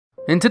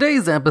In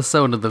today's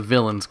episode of the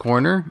Villain's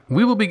Corner,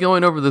 we will be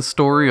going over the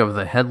story of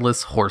the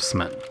Headless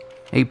Horseman,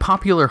 a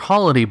popular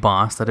holiday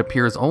boss that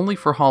appears only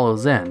for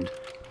Hallow's End,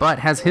 but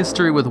has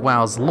history with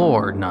WoW's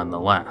lore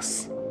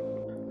nonetheless.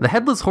 The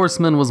Headless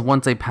Horseman was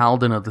once a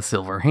paladin of the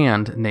Silver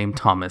Hand named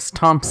Thomas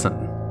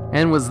Thompson,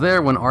 and was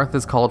there when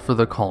Arthas called for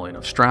the calling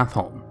of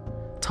Stratholme.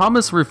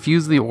 Thomas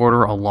refused the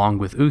order along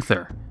with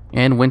Uther,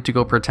 and went to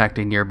go protect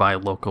a nearby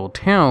local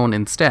town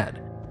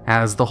instead,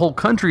 as the whole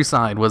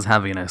countryside was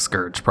having a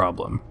scourge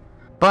problem.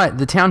 But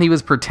the town he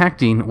was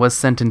protecting was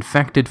sent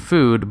infected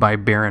food by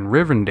Baron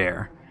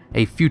Rivendare,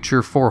 a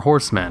future Four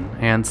Horsemen,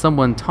 and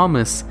someone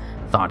Thomas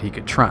thought he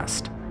could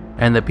trust.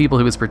 And the people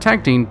he was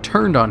protecting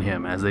turned on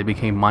him as they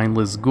became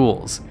mindless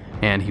ghouls,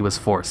 and he was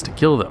forced to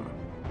kill them.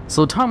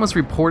 So Thomas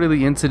reported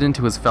the incident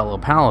to his fellow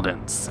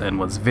paladins, and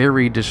was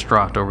very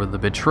distraught over the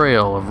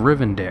betrayal of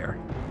Rivendare.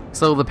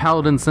 So the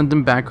paladin sent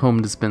him back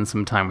home to spend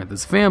some time with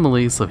his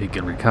family so he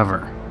could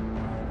recover.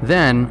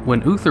 Then,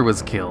 when Uther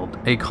was killed,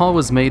 a call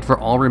was made for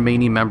all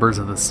remaining members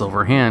of the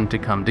Silver Hand to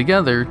come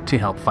together to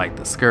help fight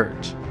the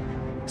Scourge.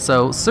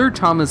 So Sir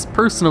Thomas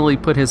personally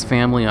put his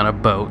family on a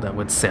boat that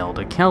would sail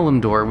to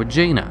Kalimdor with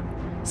Jaina,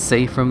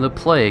 safe from the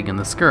plague and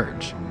the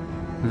Scourge.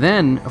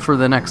 Then, for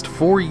the next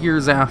 4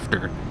 years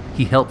after,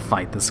 he helped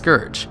fight the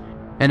Scourge,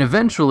 and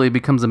eventually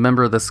becomes a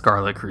member of the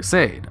Scarlet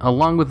Crusade,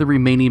 along with the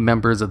remaining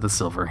members of the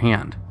Silver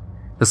Hand.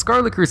 The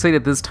Scarlet Crusade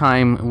at this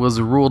time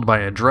was ruled by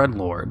a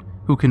Dreadlord,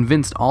 who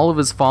convinced all of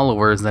his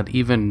followers that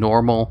even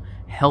normal,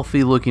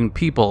 healthy-looking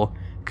people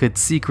could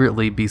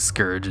secretly be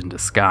Scourge in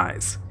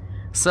disguise.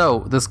 So,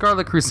 the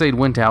Scarlet Crusade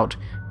went out,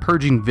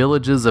 purging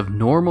villages of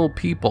normal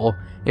people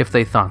if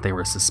they thought they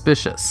were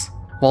suspicious.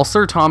 While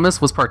Sir Thomas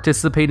was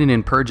participating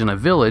in purging a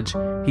village,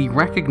 he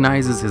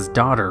recognizes his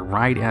daughter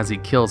right as he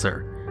kills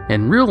her,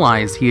 and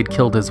realized he had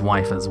killed his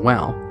wife as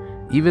well,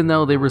 even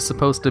though they were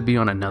supposed to be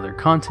on another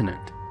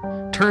continent.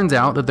 Turns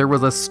out that there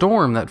was a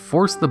storm that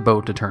forced the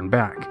boat to turn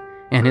back,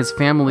 and his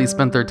family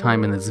spent their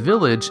time in this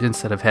village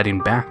instead of heading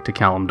back to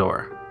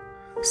Kalimdor.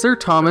 Sir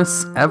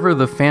Thomas, ever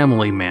the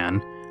family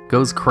man,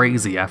 goes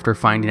crazy after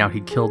finding out he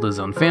killed his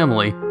own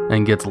family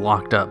and gets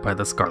locked up by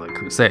the Scarlet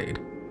Crusade.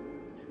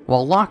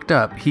 While locked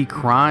up, he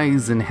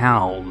cries and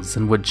howls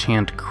and would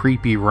chant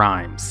creepy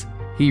rhymes.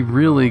 He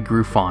really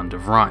grew fond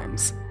of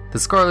rhymes. The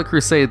Scarlet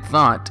Crusade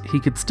thought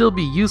he could still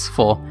be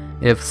useful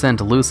if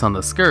sent loose on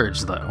the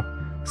Scourge though,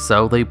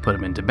 so they put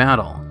him into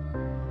battle.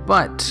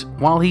 But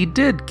while he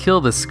did kill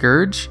the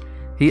Scourge,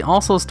 he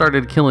also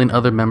started killing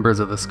other members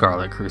of the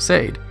Scarlet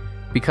Crusade,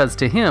 because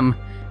to him,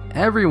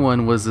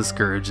 everyone was the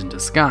Scourge in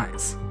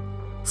disguise.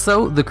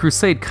 So the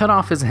Crusade cut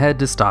off his head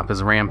to stop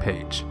his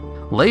rampage.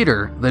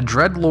 Later, the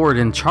Dreadlord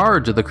in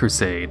charge of the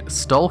Crusade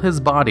stole his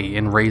body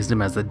and raised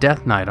him as a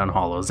Death Knight on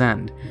Hallow's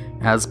End,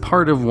 as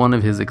part of one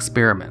of his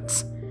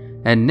experiments.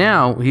 And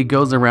now he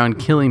goes around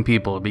killing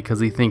people because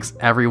he thinks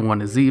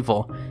everyone is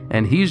evil,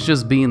 and he's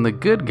just being the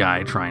good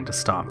guy trying to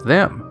stop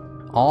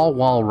them, all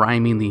while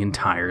rhyming the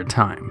entire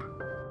time.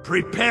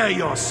 Prepare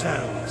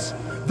yourselves.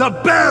 The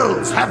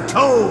bells have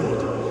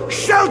tolled.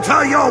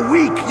 Shelter your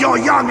weak, your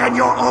young, and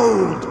your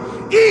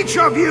old. Each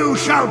of you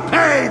shall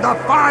pay the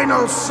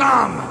final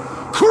sum.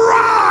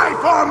 Cry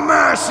for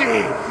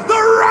mercy.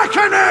 The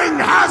reckoning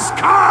has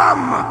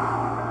come.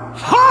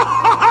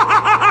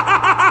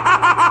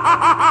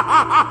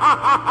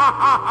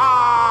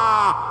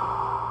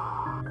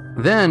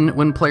 Then,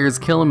 when players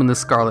kill him in the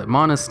Scarlet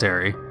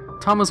Monastery,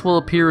 Thomas will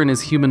appear in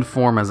his human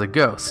form as a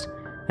ghost,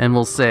 and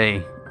will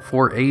say,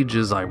 "For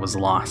ages I was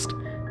lost.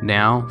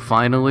 Now,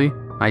 finally,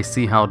 I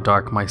see how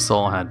dark my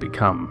soul had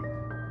become."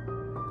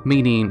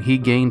 Meaning, he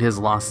gained his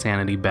lost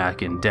sanity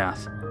back in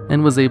death,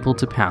 and was able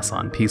to pass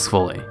on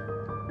peacefully.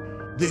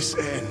 This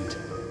end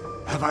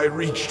have I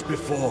reached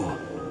before.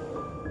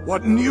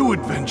 What new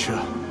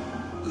adventure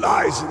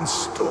lies in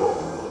store?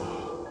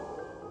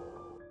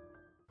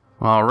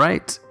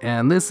 Alright,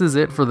 and this is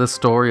it for the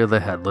story of the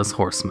Headless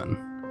Horseman.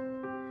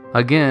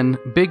 Again,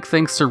 big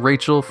thanks to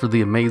Rachel for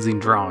the amazing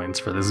drawings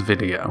for this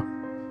video.